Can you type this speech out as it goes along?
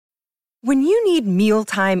When you need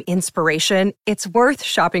mealtime inspiration, it's worth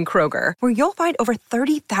shopping Kroger, where you'll find over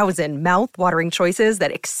 30,000 mouth-watering choices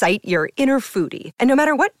that excite your inner foodie. And no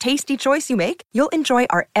matter what tasty choice you make, you'll enjoy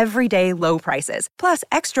our everyday low prices, plus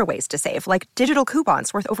extra ways to save, like digital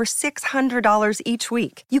coupons worth over $600 each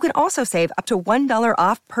week. You can also save up to $1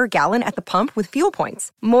 off per gallon at the pump with fuel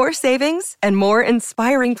points. More savings and more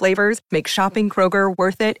inspiring flavors make shopping Kroger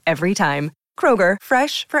worth it every time. Kroger,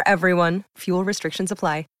 fresh for everyone. Fuel restrictions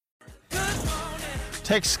apply.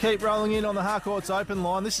 Texts keep rolling in on the Harcourts open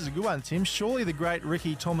line. This is a good one, Tim. Surely the great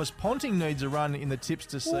Ricky Thomas Ponting needs a run in the tips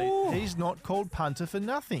to see. Ooh. He's not called punter for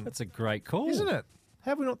nothing. That's a great call. Isn't it?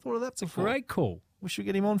 Have we not thought of that before? A great call. We should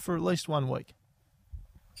get him on for at least 1 week.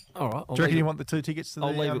 All right. Do you reckon you want the 2 tickets to the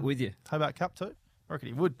I'll leave it with you. Hobart Cup too? I reckon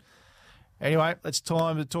he would. Anyway, it's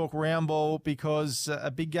time to talk round ball because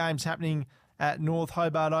a big game's happening at North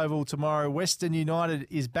Hobart Oval tomorrow. Western United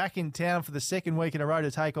is back in town for the second week in a row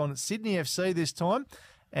to take on Sydney FC this time.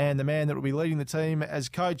 And the man that will be leading the team as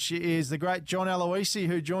coach is the great John Aloisi,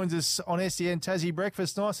 who joins us on SEN Tassie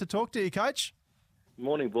Breakfast. Nice to talk to you, Coach.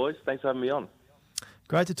 Morning, boys. Thanks for having me on.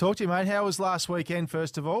 Great to talk to you, mate. How was last weekend,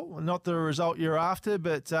 first of all? Not the result you're after,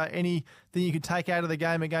 but anything you could take out of the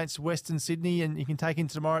game against Western Sydney and you can take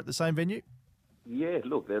into tomorrow at the same venue? Yeah,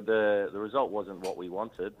 look, the result wasn't what we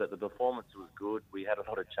wanted, but the performance was good. We had a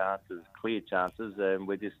lot of chances, clear chances, and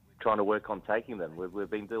we're just trying to work on taking them. We've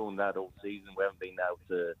been doing that all season. We haven't been able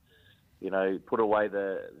to, put away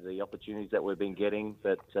the opportunities that we've been getting.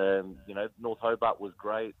 But, North Hobart was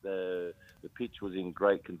great. The pitch was in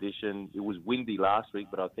great condition. It was windy last week,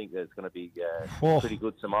 but I think that it's going to be pretty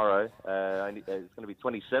good tomorrow. It's going to be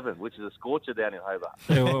 27, which is a scorcher down in Hobart.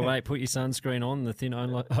 Yeah, well, mate, put your sunscreen on, the thin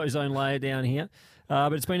ozone layer down here.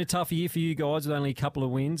 But it's been a tough year for you guys with only a couple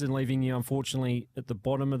of wins and leaving you, unfortunately, at the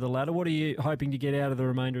bottom of the ladder. What are you hoping to get out of the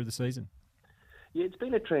remainder of the season? Yeah, it's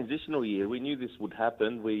been a transitional year. We knew this would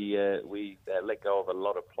happen. We let go of a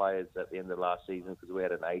lot of players at the end of last season because we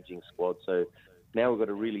had an ageing squad. So now we've got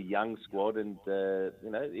a really young squad, and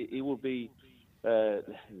it will be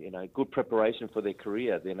good preparation for their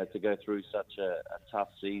career. To go through such a tough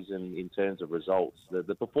season in terms of results.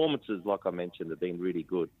 The performances, like I mentioned, have been really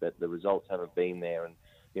good, but the results haven't been there, and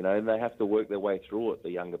they have to work their way through it.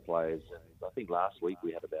 The younger players. And I think last week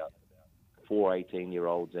we had about 4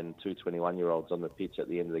 18-year-olds and 2 21-year-olds on the pitch at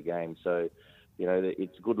the end of the game. So,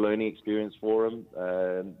 it's a good learning experience for them.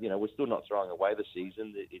 We're still not throwing away the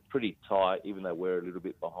season. It's pretty tight, even though we're a little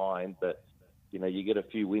bit behind. But, you get a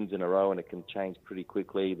few wins in a row and it can change pretty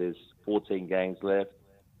quickly. There's 14 games left.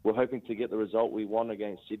 We're hoping to get the result we want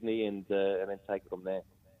against Sydney and then take it from there.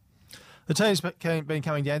 The team's been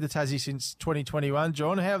coming down to Tassie since 2021.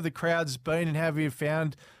 John, how have the crowds been and how have you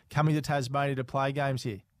found coming to Tasmania to play games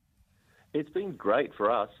here? It's been great for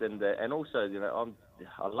us, and also,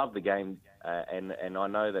 I love the game, and I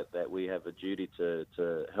know that we have a duty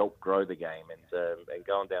to help grow the game, and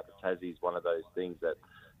going down to Tassie is one of those things that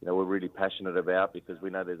we're really passionate about because we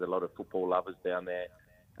know there's a lot of football lovers down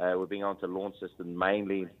there. We've been on to Launceston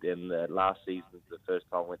mainly in the last season. The first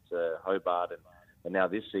time we went to Hobart, and now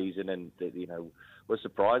this season, and we're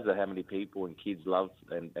surprised at how many people and kids love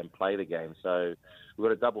and play the game. So we've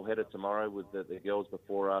got a double header tomorrow with the girls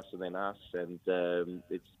before us and then us, and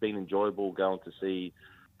it's been enjoyable going to see,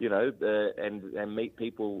 and meet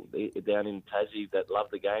people down in Tassie that love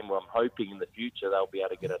the game. Well, I'm hoping in the future they'll be able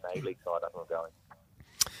to get an A-League side up and going.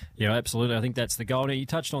 Yeah, absolutely. I think that's the goal. Now, you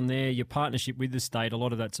touched on there your partnership with the state. A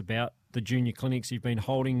lot of that's about the junior clinics you've been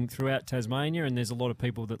holding throughout Tasmania, and there's a lot of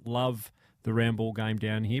people that love the round ball game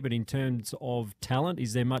down here. But in terms of talent,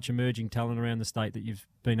 is there much emerging talent around the state that you've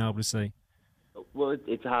been able to see? Well,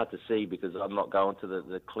 it's hard to see because I'm not going to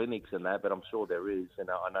the clinics and that, but I'm sure there is. And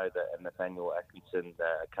I know that Nathaniel Atkinson,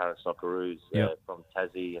 current Socceroos from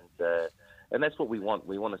Tassie, and that's what we want.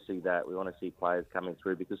 We want to see that. We want to see players coming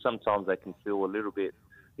through because sometimes they can feel a little bit,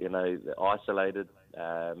 isolated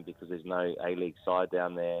because there's no A-League side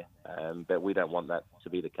down there. But we don't want that to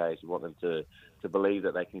be the case. We want them to believe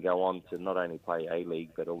that they can go on to not only play A-League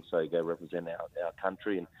but also go represent our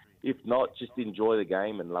country. And if not, just enjoy the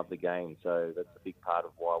game and love the game. So that's a big part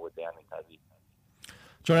of why we're down in Tassie.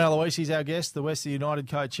 John Aloisi is our guest, the Western United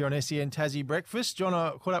coach here on SEN Tassie Breakfast. John,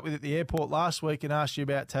 I caught up with you at the airport last week and asked you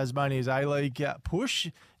about Tasmania's A-League push.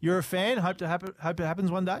 You're a fan. Hope it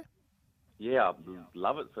happens one day? Yeah, I'd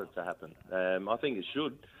love it for it to happen. I think it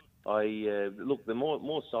should. Look, the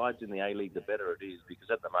more sides in the A-League, the better it is because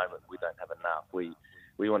at the moment we don't have enough.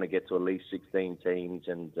 We want to get to at least 16 teams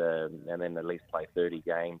and then at least play 30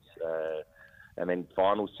 games. and then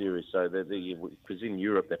final series. So because in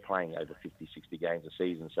Europe they're playing over 50, 60 games a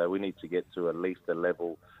season. So we need to get to at least a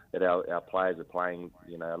level that our players are playing,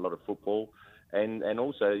 a lot of football. And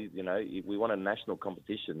also, we want a national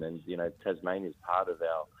competition, and Tasmania is part of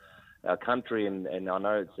our country, and I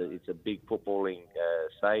know it's a big footballing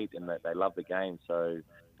state, and that they love the game. So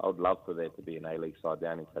I would love for there to be an A-League side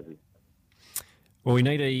down in Tassie. Well, we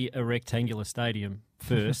need a rectangular stadium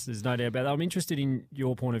first. There's no doubt about that. I'm interested in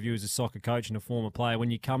your point of view as a soccer coach and a former player.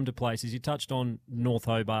 When you come to places, you touched on North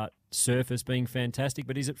Hobart surface being fantastic,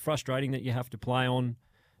 but is it frustrating that you have to play on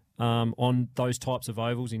those types of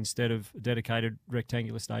ovals instead of dedicated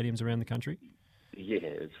rectangular stadiums around the country? Yeah,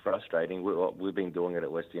 it's frustrating. We've been doing it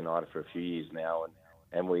at West United for a few years now,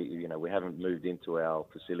 and we haven't moved into our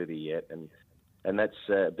facility yet, and that's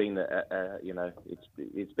been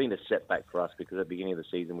it's been a setback for us, because at the beginning of the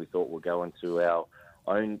season we thought we'll go into our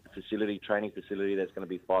own training facility that's going to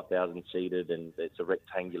be 5,000 seated, and it's a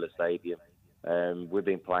rectangular stadium. We've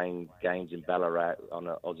been playing games in Ballarat on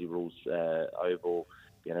an Aussie rules oval.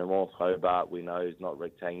 North Hobart we know is not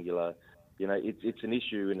rectangular. It's an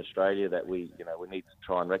issue in Australia that we need to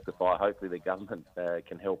try and rectify. Hopefully the government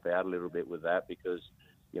can help out a little bit with that, because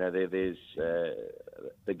there's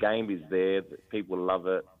the game is there, people love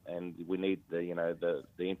it, and we need the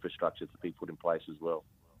infrastructure to be put in place as well.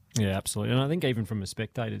 Yeah, absolutely. And I think even from a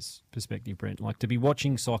spectator's perspective, Brent, like to be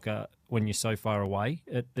watching soccer when you're so far away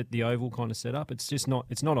at the oval kind of setup, it's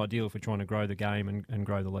not ideal if we're trying to grow the game and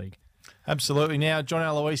grow the league. Absolutely. Now, John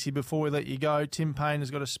Aloisi, before we let you go, Tim Payne has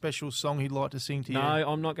got a special song he'd like to sing to you. No,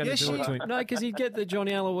 I'm not going to do it to him. No, because he'd get the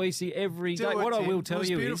Johnny Aloisi every day. What Tim. I will tell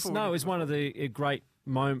you is, it's one of the great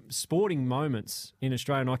sporting moments in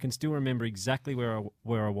Australia, and I can still remember exactly where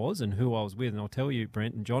I was and who I was with. And I'll tell you,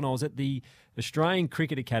 Brent and John, I was at the Australian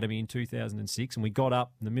Cricket Academy in 2006, and we got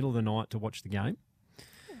up in the middle of the night to watch the game.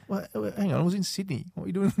 Well, hang on, I was in Sydney. What were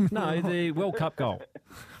you doing? No, the World Cup goal.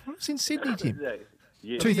 I was in Sydney, Tim.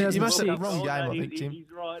 Yeah. 2006. You must have the wrong game, I think, Tim. He's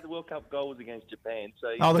right. The World Cup goal was against Japan.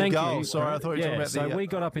 So the goal. Sorry, I thought you were talking about we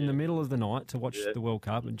got up in the middle of the night to watch the World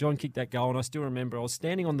Cup, and John kicked that goal, and I still remember I was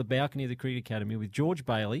standing on the balcony of the Cricket Academy with George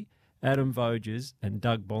Bailey, Adam Voges, and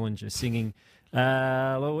Doug Bollinger singing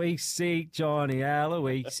Aloisi, Johnny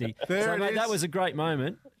Aloisi. Mate, that was a great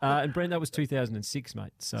moment. And Brent, that was 2006,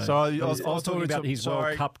 mate. So I was talking about his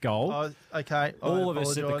World Cup goal. Okay. All of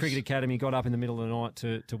us at the Cricket Academy got up in the middle of the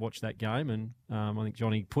night to watch that game, and I think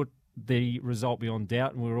Johnny put the result beyond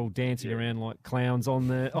doubt, and we were all dancing around like clowns on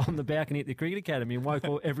the balcony at the Cricket Academy, and woke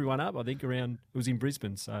everyone up. I think it was in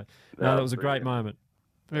Brisbane. So that was a great moment.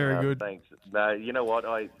 Very good. Thanks. No, you know what?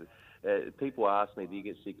 People ask me, do you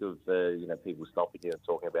get sick of people stopping you and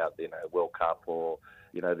talking about the World Cup or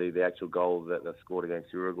the actual goal that they scored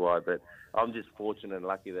against Uruguay? But I'm just fortunate and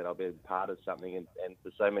lucky that I've been part of something, and for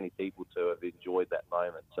so many people to have enjoyed that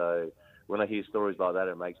moment. So when I hear stories like that,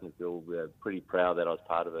 it makes me feel pretty proud that I was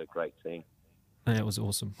part of a great team. That was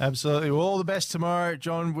awesome. Absolutely. Well, all the best tomorrow,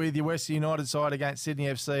 John, with your West United side against Sydney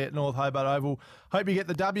FC at North Hobart Oval. Hope you get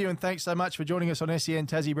the W, and thanks so much for joining us on SEN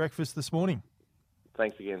Tassie Breakfast this morning.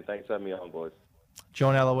 Thanks again. Thanks for having me on, boys.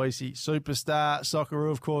 John Aloisi, superstar Socceroo,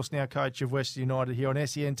 of course, now coach of West United here on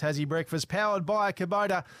SEN Tassie Breakfast, powered by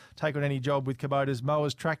Kubota. Take on any job with Kubota's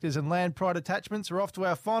mowers, tractors and land pride attachments. We're off to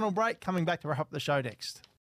our final break, coming back to wrap up the show next.